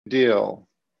deal.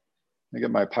 Let me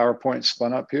get my PowerPoint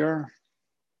spun up here.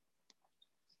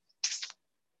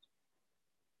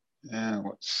 And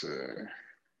let's see.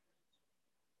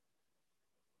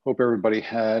 Hope everybody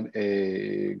had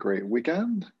a great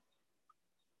weekend.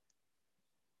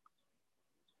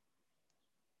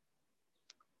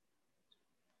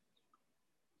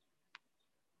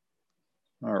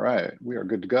 All right, we are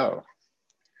good to go.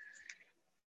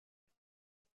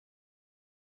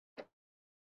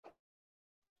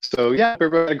 So yeah,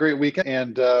 everybody had a great weekend,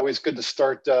 and always good to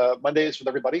start Mondays with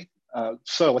everybody.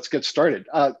 So let's get started.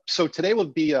 So today will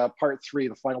be part 3,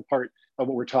 the final part of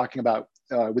what we're talking about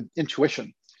with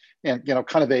intuition, and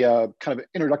kind of an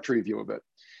introductory view of it.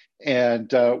 And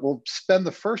we'll spend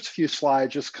the first few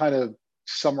slides just kind of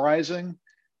summarizing,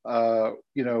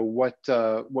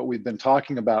 what we've been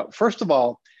talking about. First of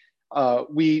all,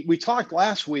 we talked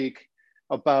last week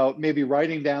about maybe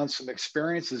writing down some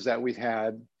experiences that we've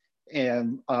had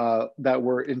and that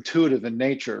were intuitive in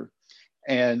nature.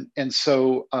 And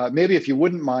so maybe if you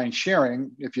wouldn't mind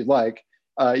sharing, if you'd like,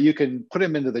 you can put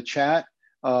them into the chat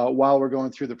while we're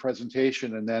going through the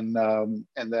presentation, and then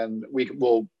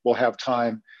we'll have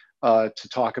time to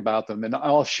talk about them. And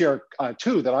I'll share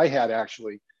 2 that I had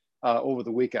actually over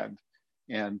the weekend.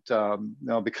 And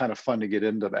it'll be kind of fun to get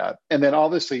into that. And then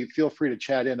obviously feel free to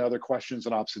chat in other questions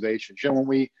and observations. When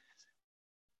we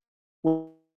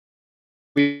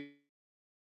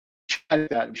chat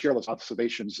that and share those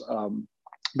observations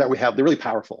that we have, they're really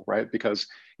powerful, right? Because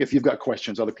if you've got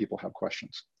questions, other people have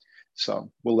questions.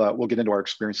 So we'll get into our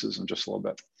experiences in just a little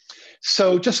bit.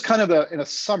 So just kind of in a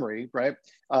summary, right?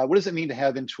 What does it mean to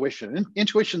have intuition?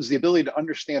 Intuition is the ability to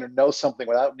understand or know something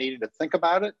without needing to think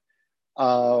about it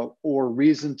or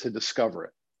reason to discover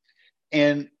it.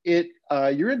 And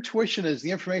your intuition is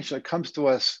the information that comes to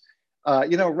us,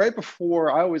 right before.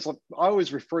 I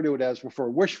always refer to it as before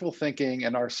wishful thinking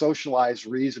and our socialized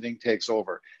reasoning takes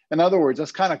over. In other words,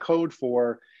 that's kind of code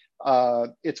for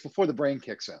it's before the brain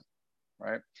kicks in,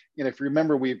 right? If you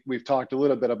remember, we've talked a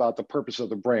little bit about the purpose of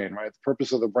the brain, right? The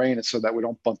purpose of the brain is so that we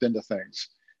don't bump into things,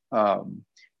 and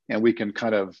we can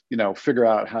kind of figure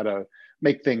out how to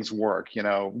make things work,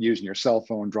 using your cell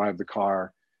phone, drive the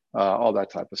car, all that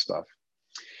type of stuff.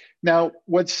 Now,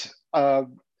 when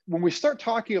we start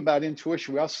talking about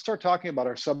intuition, we also start talking about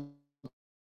our subconscious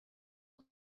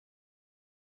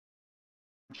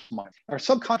mind. Our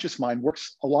subconscious mind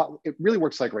works a lot. It really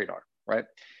works like radar, right?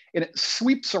 And it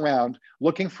sweeps around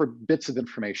looking for bits of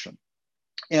information.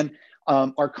 And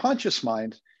our conscious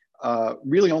mind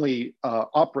really only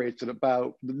operates at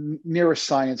about the nearest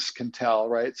science can tell,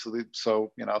 right?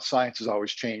 So science is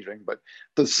always changing, but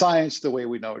the science, the way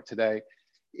we know it today,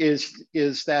 is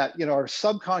that our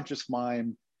subconscious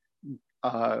mind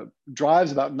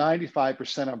drives about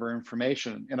 95% of our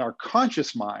information, and our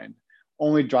conscious mind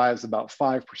only drives about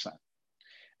 5%.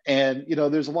 And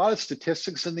there's a lot of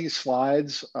statistics in these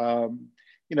slides.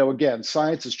 Again,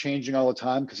 science is changing all the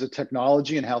time because of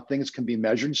technology and how things can be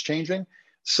measured is changing.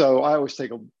 So I always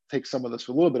take some of this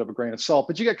with a little bit of a grain of salt,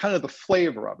 but you get kind of the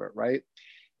flavor of it, right?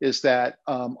 Is that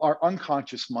our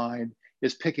unconscious mind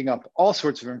is picking up all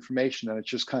sorts of information and it's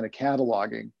just kind of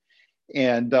cataloging.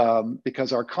 And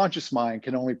because our conscious mind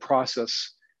can only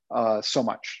process so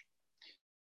much.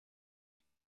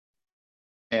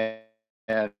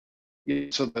 And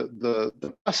so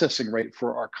the processing rate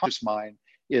for our conscious mind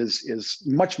is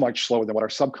much, much slower than what our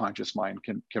subconscious mind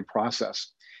can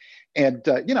process. And,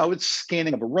 it's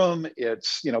scanning of a room,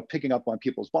 it's, picking up on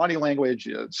people's body language,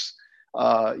 it's,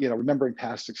 remembering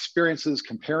past experiences,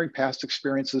 comparing past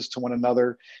experiences to one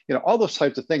another, all those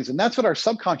types of things. And that's what our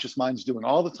subconscious mind's doing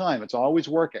all the time. It's always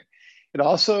working. It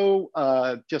also,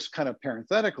 just kind of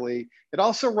parenthetically, it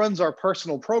also runs our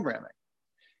personal programming.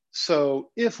 So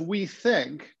if we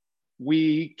think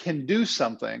we can do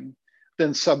something,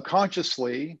 then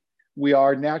subconsciously, we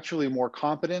are naturally more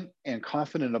competent and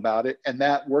confident about it, and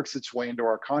that works its way into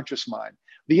our conscious mind.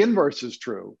 The inverse is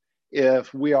true.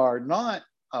 If we are not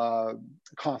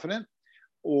confident,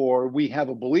 or we have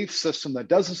a belief system that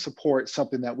doesn't support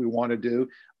something that we want to do,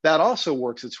 that also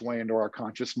works its way into our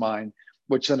conscious mind,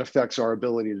 which then affects our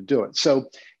ability to do it. So,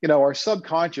 our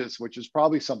subconscious, which is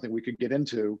probably something we could get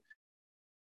into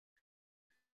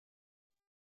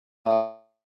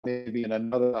maybe in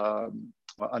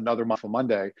another Mindful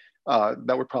Monday,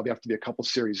 that would probably have to be a couple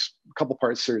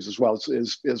part series as well,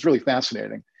 is really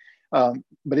fascinating.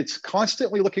 But it's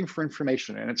constantly looking for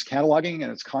information, and it's cataloging,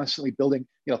 and it's constantly building,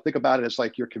 think about it as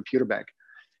like your computer bank.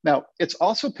 Now, it's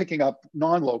also picking up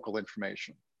non-local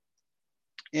information.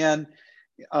 And,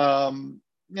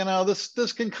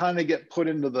 this can kind of get put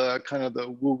into the kind of the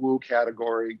woo-woo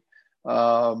category,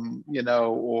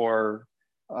 or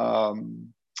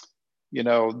you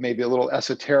know, maybe a little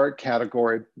esoteric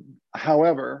category.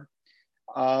 However,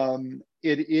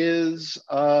 it is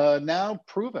now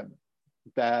proven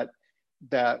that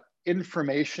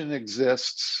information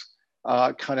exists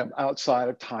kind of outside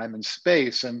of time and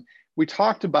space. And we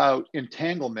talked about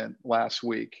entanglement last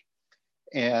week,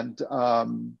 and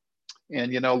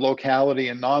you know, locality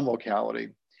and non-locality.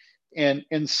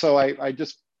 And so I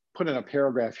just put in a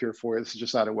paragraph here for you. This is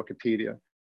just out of Wikipedia.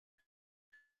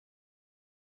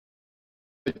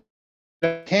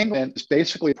 Entanglement is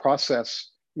basically a process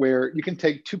where you can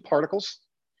take two particles,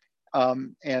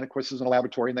 and of course this is in a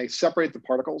laboratory, and they separate the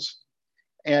particles.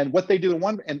 And what they do in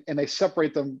one, and they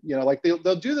separate them, you know, like they'll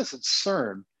do this at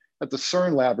CERN, at the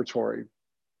CERN laboratory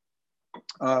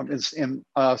in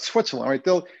Switzerland, right?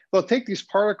 They'll take these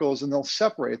particles and they'll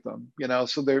separate them, you know,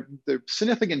 so they're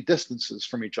significant distances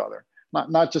from each other,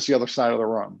 not just the other side of the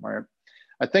room, right?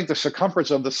 I think the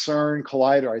circumference of the CERN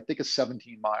collider, I think, is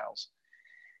 17 miles.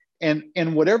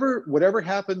 And whatever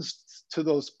happens to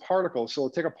those particles, so they'll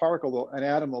take a particle, an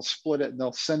atom, they'll split it, and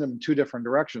they'll send them in two different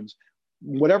directions.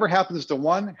 Whatever happens to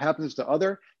one happens to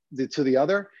the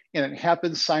other, and it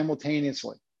happens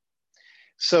simultaneously.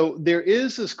 So there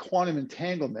is this quantum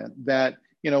entanglement that,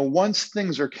 you know, once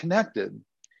things are connected,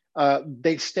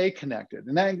 they stay connected,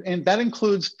 and that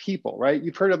includes people, right?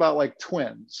 You've heard about like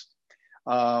twins,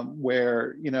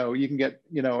 where, you know, you can get,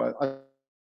 you know,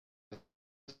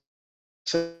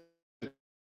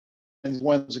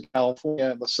 one lives in California,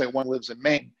 and let's say one lives in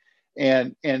Maine,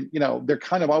 and you know, they're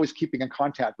kind of always keeping in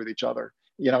contact with each other,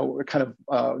 you know, kind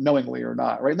of knowingly or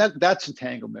not, right? And that's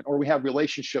entanglement. Or we have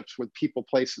relationships with people,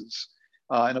 places,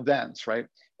 and events, right?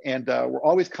 And we're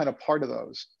always kind of part of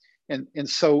those. And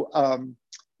so,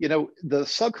 you know, the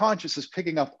subconscious is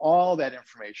picking up all that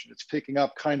information. It's picking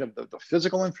up kind of the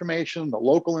physical information, the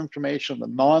local information, the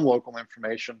non-local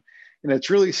information. And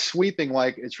it's really sweeping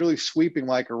like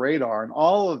a radar, and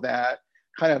all of that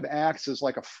kind of acts as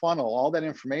like a funnel. All that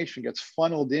information gets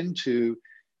funneled into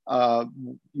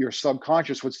your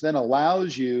subconscious, which then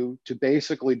allows you to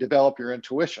basically develop your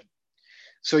intuition.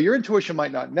 So your intuition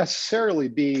might not necessarily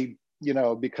be, you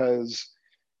know, because,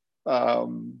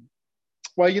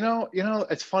 well, you know,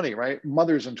 it's funny, right?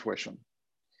 Mother's intuition,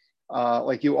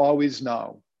 like you always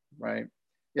know, right?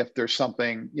 If there's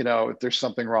something, you know, if there's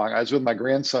something wrong. I was with my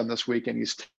grandson this week, and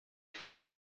he's,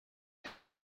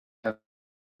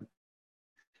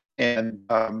 and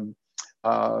you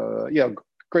know,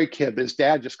 great kid, but his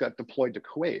dad just got deployed to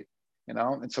Kuwait, you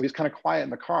know, and so he's kind of quiet in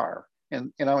the car,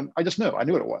 and you know, I just knew, what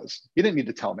it was. He didn't need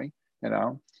to tell me, you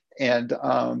know, and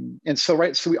so,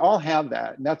 right, so we all have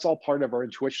that, and that's all part of our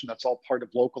intuition. That's all part of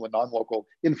local and non-local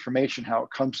information, how it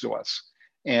comes to us.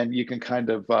 And you can kind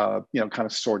of, you know, kind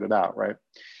of sort it out, right?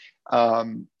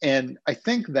 And I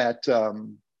think that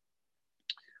one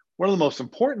of the most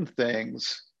important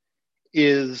things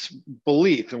is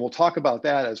belief. And we'll talk about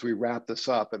that as we wrap this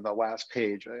up in the last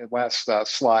page, last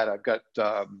slide. I've got,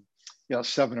 you know,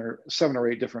 seven or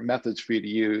eight different methods for you to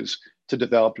use to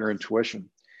develop your intuition.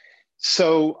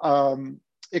 So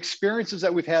experiences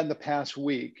that we've had in the past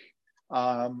week,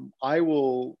 I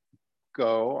will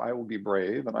be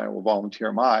brave, and I will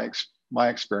volunteer my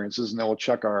experiences, and then we'll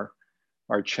check our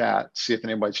chat, see if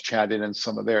anybody's chatted in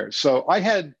some of theirs. So I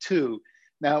had two.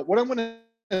 Now, what I'm going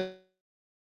to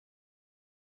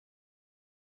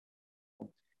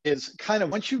is kind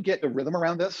of, once you get the rhythm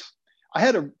around this, I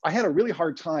had a really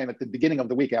hard time at the beginning of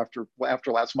the week after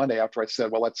last Monday, after I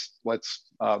said, well, let's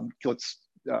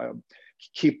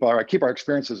keep our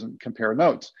experiences and compare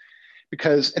notes,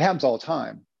 because it happens all the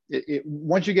time.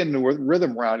 Once you get into a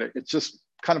rhythm around it, it's just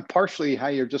kind of partially how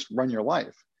you just run your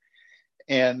life.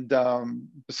 And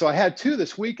so I had two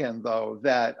this weekend, though,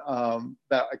 that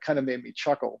kind of made me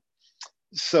chuckle.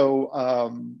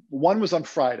 So one was on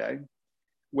Friday,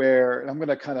 where I'm going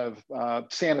to kind of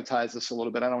sanitize this a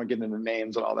little bit. I don't want to get into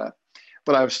names and all that.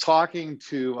 But I was talking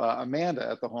to Amanda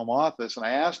at the home office, and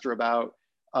I asked her about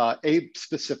a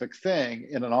specific thing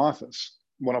in an office,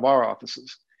 one of our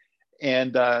offices.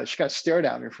 And she kind of stared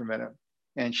at me for a minute,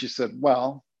 and she said,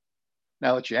 well,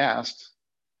 now that you asked,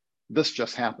 this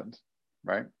just happened,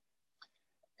 right?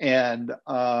 And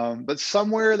but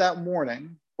somewhere that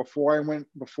morning, before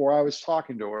I was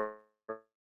talking to her,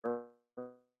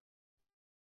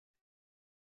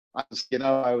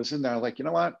 I was in there like, you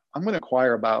know what? I'm going to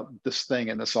inquire about this thing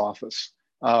in this office.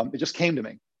 It just came to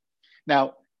me.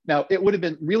 Now it would have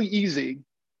been really easy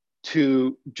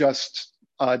to just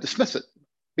dismiss it,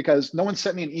 because no one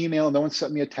sent me an email, no one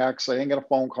sent me a text, I didn't get a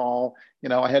phone call. You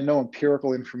know, I had no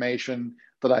empirical information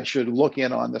that I should look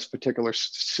in on this particular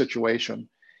situation.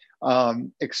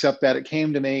 except that it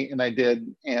came to me and I did.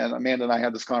 And Amanda and I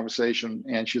had this conversation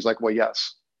and she's like, well,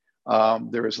 yes,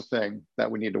 there is a thing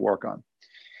that we need to work on.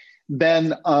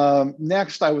 Then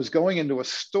next I was going into a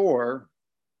store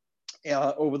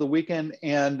over the weekend,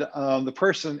 and the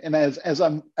person, and as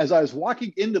I was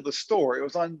walking into the store, it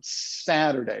was on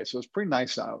Saturday, so it was pretty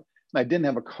nice out, and I didn't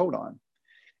have a coat on.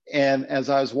 And as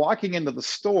I was walking into the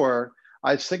store,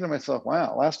 I was thinking to myself,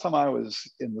 wow, last time I was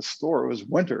in the store, it was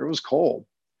winter, it was cold.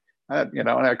 I had, and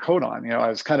I had a coat on. I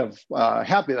was kind of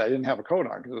happy that I didn't have a coat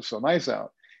on because it was so nice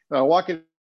out. And I walk in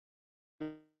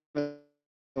the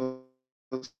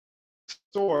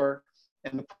store,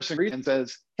 and the person greets and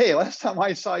says, hey, last time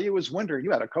I saw you was winter,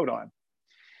 you had a coat on.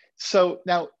 So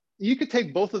now you could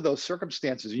take both of those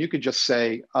circumstances and you could just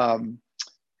say,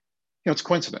 it's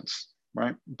coincidence,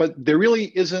 right? But there really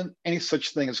isn't any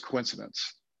such thing as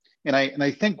coincidence. And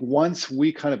I think once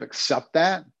we kind of accept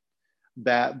that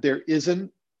there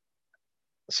isn't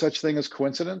such thing as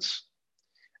coincidence,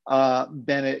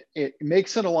 then it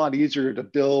makes it a lot easier to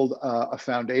build a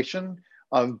foundation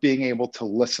of being able to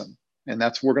listen. And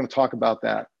we're going to talk about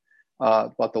that,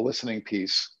 about the listening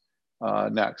piece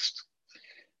next.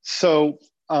 So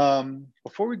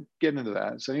before we get into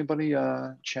that, has anybody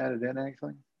chatted in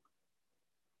anything?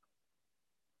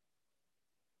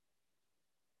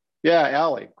 Yeah,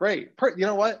 Allie, great. You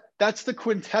know what? That's the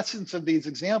quintessence of these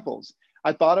examples.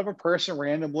 I thought of a person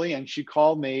randomly and she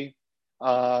called me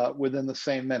within the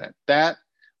same minute. That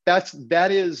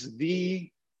is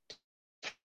the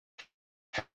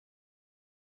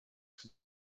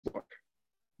book,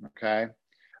 okay,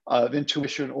 of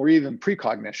intuition or even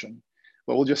precognition,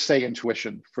 but we'll just say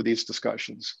intuition for these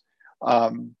discussions.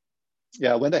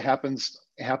 Yeah, Linda, happens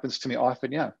to me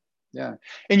often. Yeah.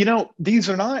 And these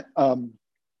are not,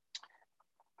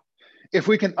 if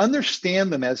we can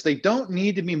understand them as, they don't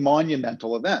need to be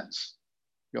monumental events.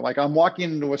 Like I'm walking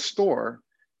into a store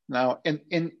now, and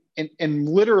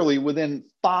literally within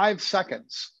 5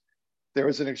 seconds, there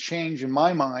was an exchange in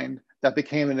my mind that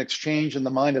became an exchange in the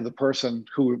mind of the person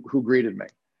who greeted me.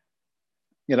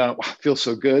 I feel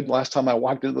so good. Last time I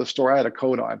walked into the store, I had a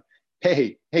coat on.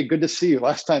 Hey, good to see you.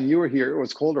 Last time you were here, it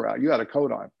was colder out. You had a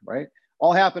coat on, right?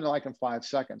 All happened like in 5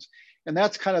 seconds. And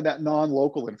that's kind of that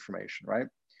non-local information, right?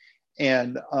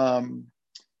 And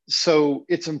so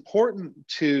it's important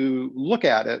to look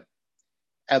at it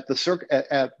at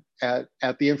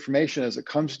the information as it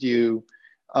comes to you,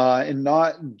 and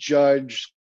not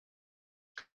judge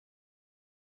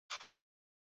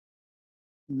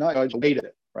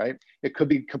it, right? It could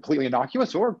be completely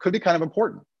innocuous or it could be kind of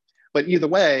important. But either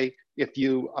way, if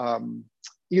you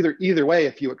either way,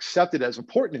 if you accept it as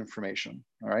important information,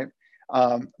 all right,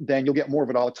 then you'll get more of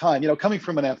it all the time. Coming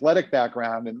from an athletic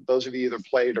background, and those of you either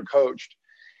played or coached,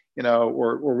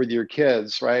 or with your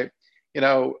kids, right?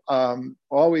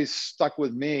 Always stuck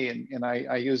with me, and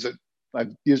I use it.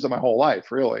 I've used it my whole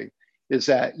life, really, is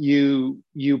that you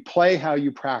play how you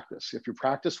practice. If you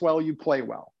practice well, you play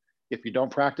well. If you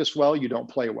don't practice well, you don't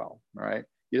play well, all right?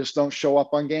 You just don't show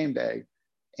up on game day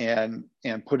and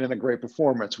put in a great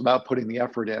performance without putting the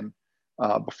effort in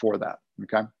before that,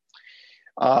 okay?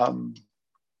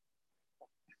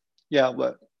 Yeah,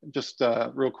 just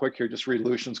real quick here, just read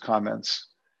Lucian's comments.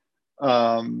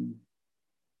 Yeah,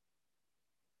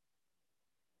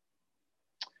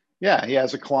 he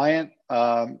has a client,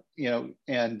 and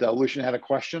Lucian had a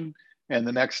question, and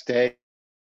the next day,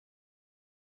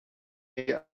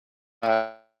 he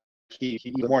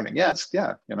morning. Yes,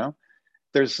 yeah,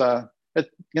 there's the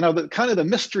kind of the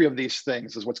mystery of these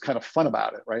things is what's kind of fun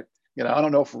about it, right? I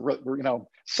don't know if we're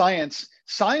science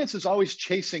is always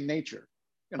chasing nature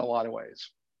in a lot of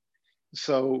ways.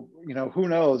 So, who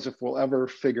knows if we'll ever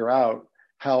figure out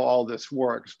how all this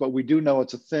works, but we do know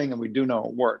it's a thing and we do know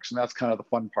it works. And that's kind of the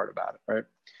fun part about it, right?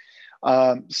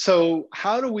 So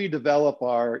how do we develop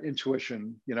our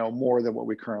intuition, more than what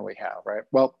we currently have, right?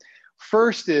 Well,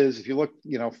 first is, if you look,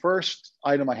 first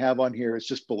item I have on here is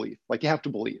just belief. Like, you have to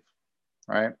believe,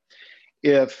 right?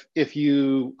 If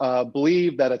you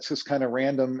believe that it's just kind of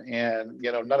random and,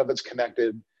 none of it's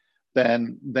connected,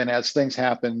 then as things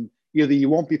happen, either you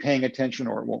won't be paying attention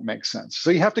or it won't make sense.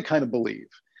 So you have to kind of believe.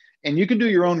 And you can do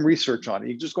your own research on it.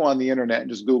 You can just go on the internet and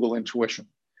just Google intuition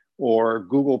or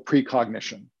Google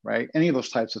precognition, right? Any of those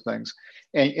types of things.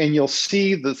 And you'll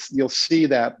see this, you'll see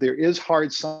that there is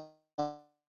hard science.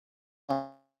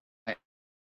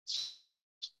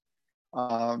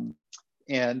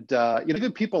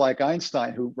 Even people like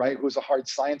Einstein, who was a hard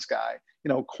science guy,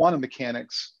 quantum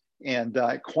mechanics and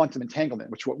quantum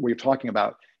entanglement, which what we're talking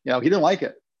about, he didn't like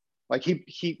it. Like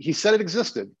he said it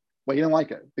existed, but he didn't like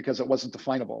it because it wasn't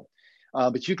definable.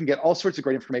 but you can get all sorts of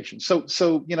great information. So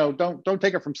don't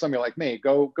take it from somebody like me.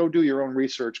 Go do your own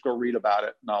research, go read about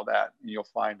it and all that, and you'll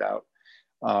find out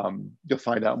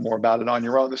more about it on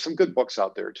your own. There's some good books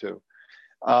out there too.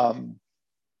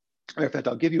 In fact,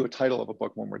 I'll give you a title of a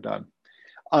book when we're done.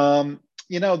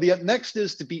 The next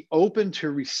is to be open to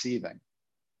receiving.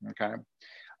 Okay.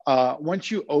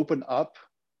 Once you open up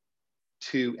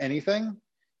to anything,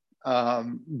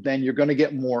 then you're going to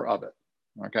get more of it.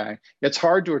 Okay. It's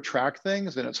hard to attract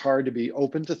things, and it's hard to be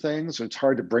open to things, and it's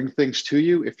hard to bring things to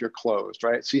you if you're closed,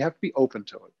 right? So you have to be open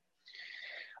to it.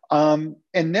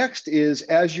 And next is,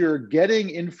 as you're getting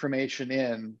information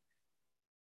in,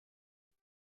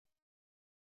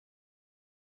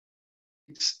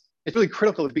 it's really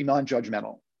critical to be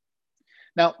non-judgmental.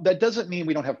 Now, that doesn't mean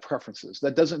we don't have preferences.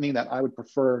 That doesn't mean that I would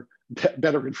prefer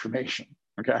better information,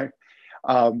 okay?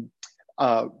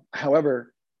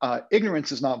 However,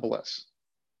 ignorance is not bliss.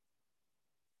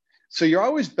 So you're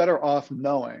always better off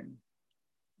knowing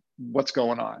what's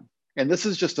going on. And this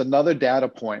is just another data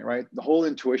point, right? The whole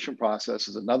intuition process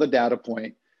is another data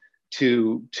point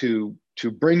to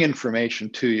bring information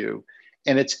to you.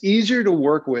 And it's easier to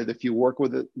work with if you work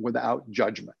with it without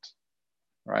judgment,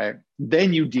 right?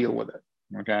 Then you deal with it,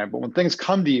 okay? But when things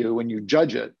come to you and you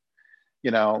judge it,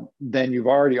 then you've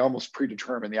already almost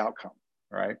predetermined the outcome,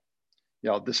 right?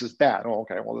 This is bad. Oh,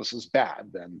 okay, well, this is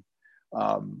bad. Then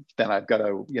I've got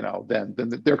to, then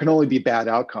there can only be bad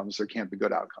outcomes. There can't be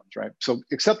good outcomes, right? So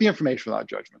accept the information without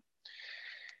judgment.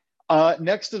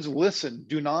 Next is listen.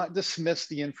 Do not dismiss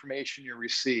the information you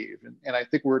receive. And I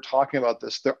think we were talking about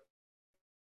this. There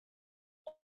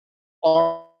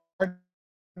are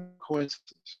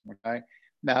coincidences, okay?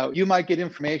 Now, you might get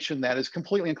information that is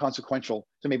completely inconsequential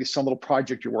to maybe some little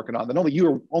project you're working on that only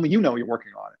you know you're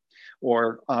working on it.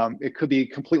 Or it could be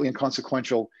completely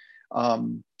inconsequential, but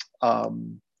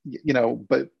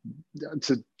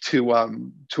to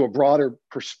a broader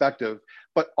perspective.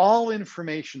 But all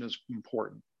information is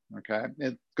important, okay?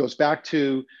 It goes back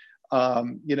to,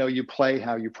 you play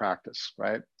how you practice,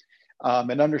 right?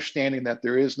 And understanding that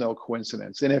there is no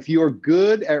coincidence. And if you're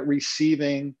good at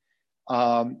receiving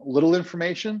little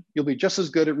information, you'll be just as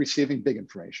good at receiving big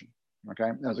information,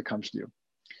 okay, as it comes to you.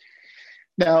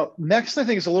 Now, next, I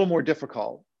think is a little more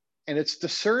difficult, and it's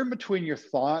discern between your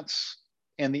thoughts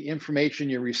and the information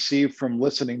you receive from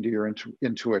listening to your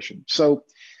intuition. So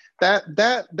that's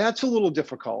a little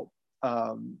difficult,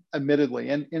 admittedly.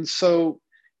 And so,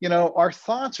 our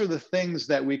thoughts are the things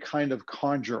that we kind of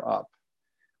conjure up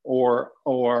or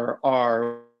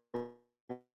are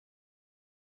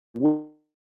wishful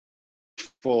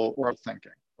or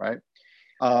thinking, right?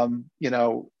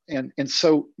 And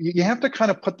so you have to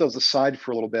kind of put those aside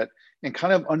for a little bit and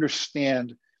kind of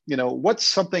understand, what's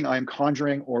something I'm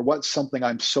conjuring or what's something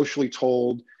I'm socially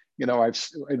told, I've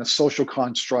in a social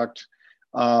construct,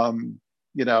 I'm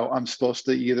supposed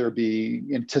to either be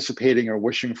anticipating or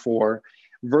wishing for,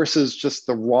 versus just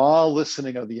the raw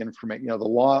listening of the information,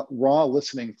 the raw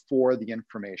listening for the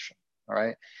information. All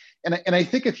right. And I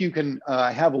think if you can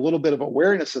have a little bit of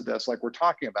awareness of this, like we're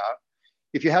talking about,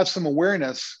 if you have some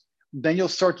awareness, then you'll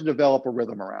start to develop a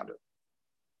rhythm around it.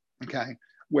 Okay.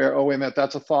 Where, oh, wait a minute,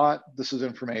 that's a thought. This is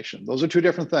information. Those are two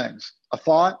different things. A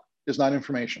thought is not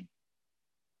information.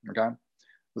 Okay.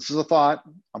 This is a thought.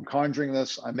 I'm conjuring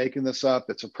this. I'm making this up.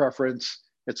 It's a preference.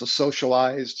 It's a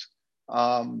socialized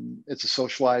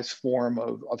form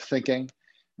of thinking.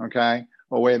 Okay.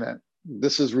 Oh, wait a minute.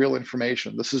 This is real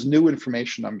information. This is new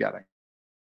information I'm getting.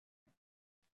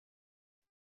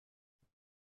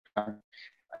 Okay.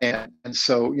 And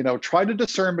so, try to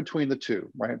discern between the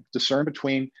two, right? Discern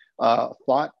between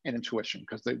thought and intuition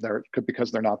because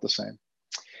they're not the same.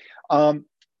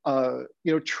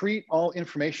 Treat all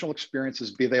informational experiences,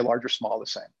 be they large or small, the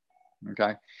same.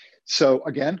 Okay. So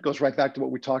again, goes right back to what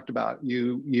we talked about.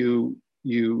 You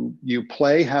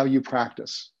play how you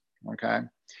practice. Okay.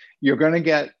 You're gonna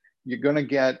get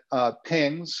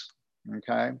pings.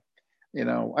 Okay.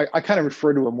 I kind of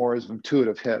refer to them more as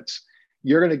intuitive hits.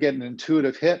 You're going to get an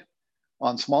intuitive hit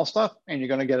on small stuff and you're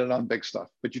going to get it on big stuff,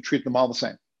 but you treat them all the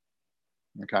same.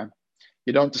 Okay.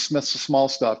 You don't dismiss the small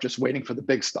stuff just waiting for the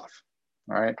big stuff.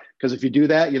 All right. Because if you do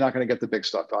that, you're not going to get the big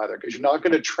stuff either, because you're not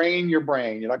going to train your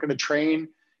brain. You're not going to train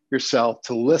yourself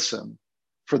to listen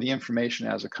for the information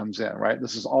as it comes in. Right.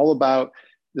 This is all about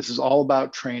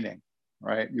training.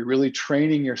 Right. You're really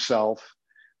training yourself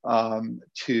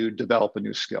to develop a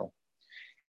new skill.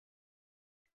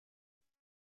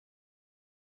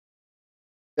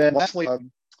 Then lastly,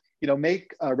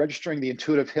 make registering the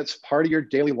intuitive hits part of your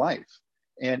daily life.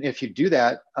 And if you do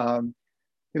that,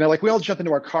 like we all jump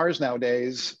into our cars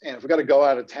nowadays, and if we got to go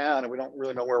out of town and we don't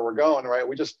really know where we're going, right?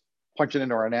 We just punch it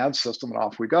into our NAV system, and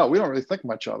off we go. We don't really think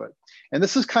much of it. And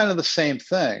this is kind of the same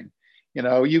thing. You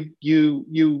know,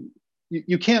 you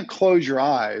can't close your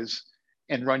eyes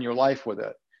and run your life with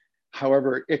it.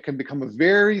 However, it can become a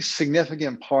very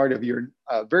significant part of your,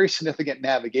 very significant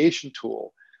navigation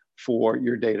tool for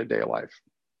your day-to-day life.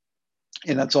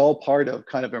 And that's all part of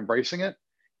kind of embracing it.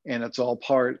 And it's all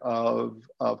part of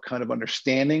kind of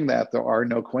understanding that there are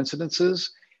no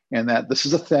coincidences and that this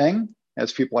is a thing,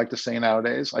 as people like to say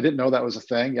nowadays. I didn't know that was a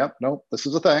thing. Yep, nope, this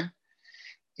is a thing.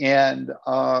 And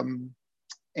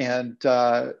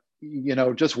you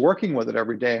know, just working with it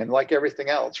every day, and like everything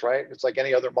else, right? It's like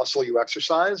any other muscle you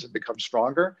exercise, it becomes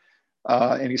stronger.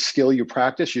 Any skill you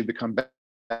practice, you become better.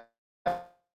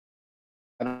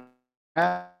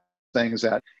 Things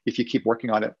that if you keep working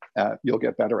on it, you'll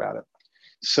get better at it.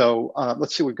 So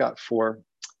let's see, we've got 4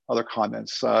 other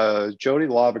comments. Jody,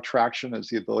 law of attraction is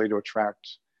the ability to attract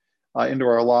into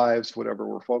our lives whatever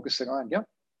we're focusing on. Yep.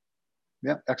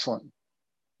 Yeah, excellent.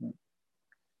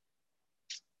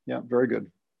 Yeah, very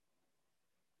good.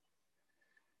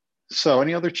 So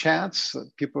any other chats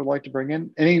that people would like to bring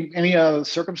in? Any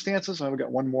circumstances? I've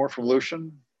got one more from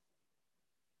Lucian.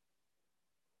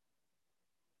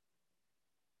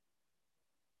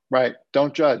 Right,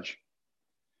 don't judge.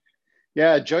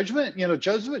 Yeah, judgment, you know,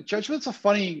 judgment's a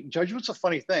funny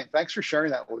thing. Thanks for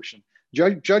sharing that, Lucian.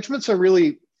 Judgment's a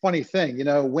really funny thing. You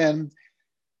know, when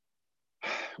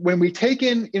we take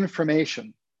in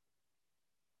information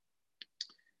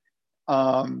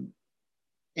and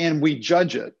we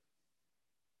judge it,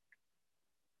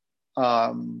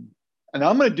 and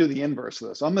I'm going to do the inverse of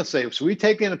this. I'm going to say, so we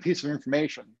take in a piece of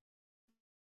information.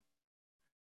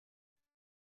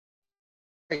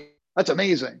 That's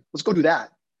amazing. Let's go do that.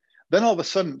 Then all of a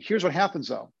sudden, here's what happens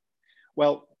though.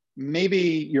 Well, maybe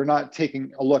you're not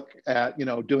taking a look at, you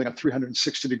know, doing a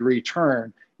 360-degree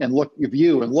turn and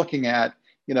looking at,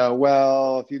 you know,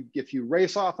 well, if you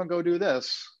race off and go do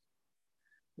this,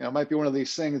 you know, it might be one of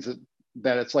these things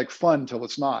that it's like fun till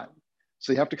it's not.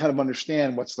 So you have to kind of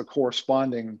understand what's the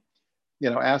corresponding, you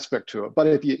know, aspect to it. But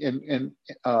if you, you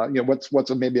know,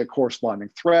 what's maybe a corresponding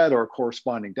threat or a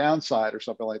corresponding downside or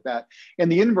something like that. And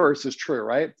the inverse is true,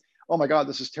 right? Oh my God,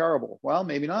 this is terrible. Well,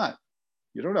 maybe not.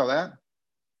 You don't know that.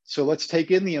 So let's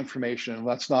take in the information and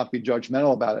let's not be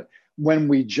judgmental about it. When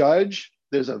we judge,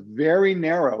 there's a very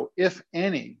narrow, if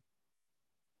any,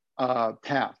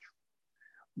 path.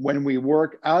 When we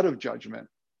work out of judgment,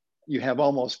 you have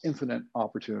almost infinite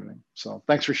opportunity. So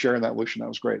thanks for sharing that, Lucian. That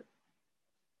was great.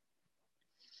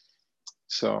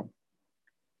 So,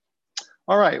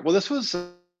 all right. Well, this was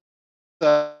this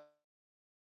was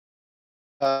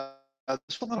a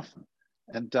lot of fun.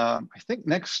 And I think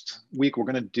next week we're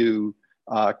going to do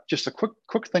just a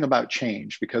quick thing about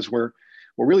change, because we're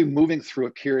really moving through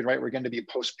a period, right? We're going to be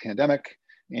post-pandemic,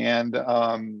 and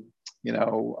you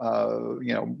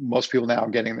know, most people now are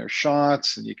getting their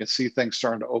shots, and you can see things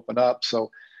starting to open up.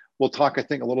 So we'll talk, I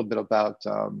think, a little bit about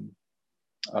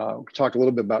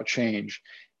change.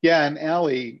 Yeah, and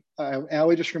Allie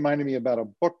just reminded me about a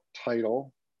book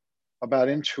title about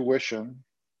intuition.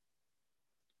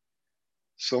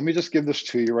 So let me just give this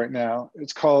to you right now.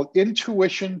 It's called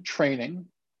Intuition Training.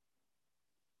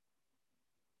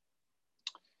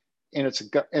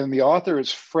 And the author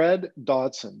is Fred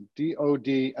Dodson,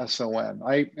 D-O-D-S-O-N.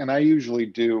 I usually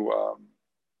do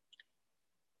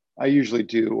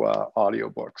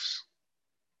audiobooks.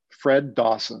 Fred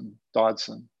Dodson,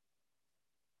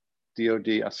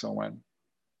 D-O-D-S-O-N.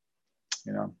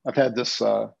 You know, I've had this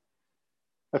book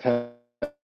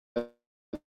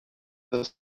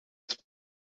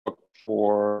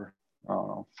for, I don't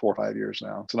know, 4 or 5 years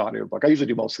now. It's an audiobook. I usually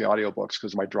do mostly audiobooks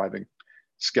because of my driving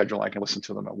schedule. I can listen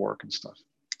to them at work and stuff.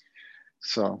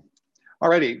 So,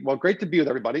 alrighty. Well, great to be with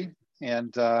everybody.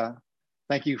 And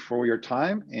thank you for your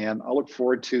time. And I'll look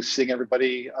forward to seeing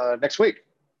everybody next week.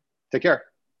 Take care.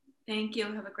 Thank you.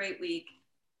 Have a great week.